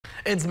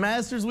It's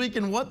Masters Week,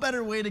 and what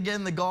better way to get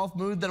in the golf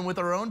mood than with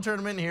our own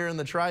tournament here in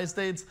the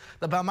Tri-States.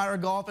 The Palmyra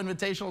Golf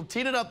Invitational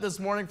teed it up this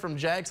morning from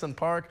Jackson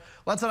Park.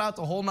 Let's head out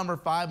to hole number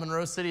 5.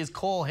 Monroe City's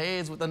Cole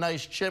Hayes with a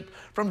nice chip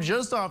from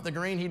just off the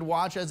green. He'd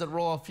watch as it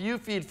roll a few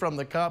feet from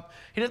the cup.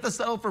 He'd hit the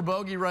settle for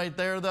bogey right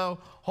there, though.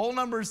 Hole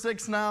number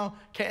 6 now.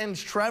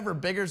 Canton's Trevor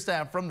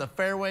Biggerstaff from the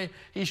fairway.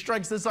 He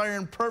strikes this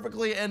iron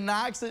perfectly and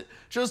knocks it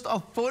just a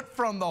foot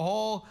from the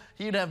hole.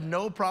 He'd have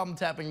no problem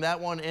tapping that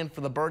one in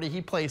for the birdie.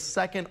 He plays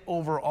second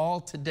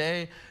overall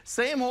today.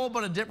 Same hole,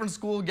 but a different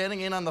school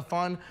getting in on the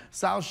fun.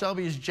 South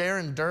Shelby's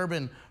Jaron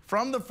Durbin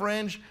from the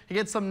fringe. He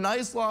gets some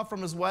nice loft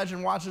from his wedge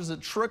and watches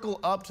it trickle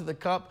up to the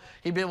cup.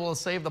 He'd be able to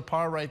save the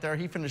par right there.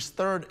 He finished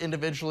third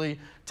individually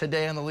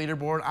today on the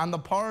leaderboard. On the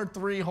par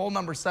 3, hole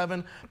number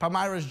 7,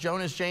 Palmyra's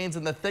Jonas Janes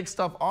in the thick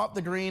stuff off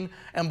the green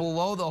and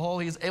below the hole.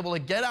 He's able to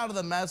get out of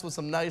the mess with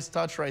some nice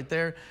touch right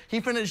there. He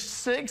finished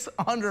 6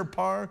 under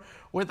par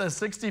with a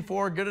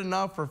 64, good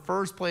enough for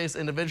first place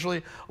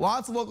individually.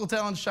 Lots of local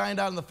talent shined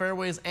out in the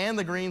fairways and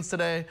the greens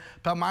today.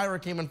 Palmyra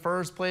came in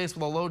first place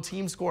with a low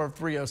team score of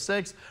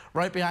 306.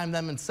 Right behind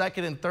them in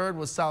second and third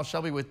was South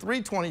Shelby with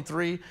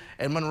 323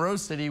 and Monroe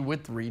City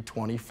with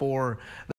 324.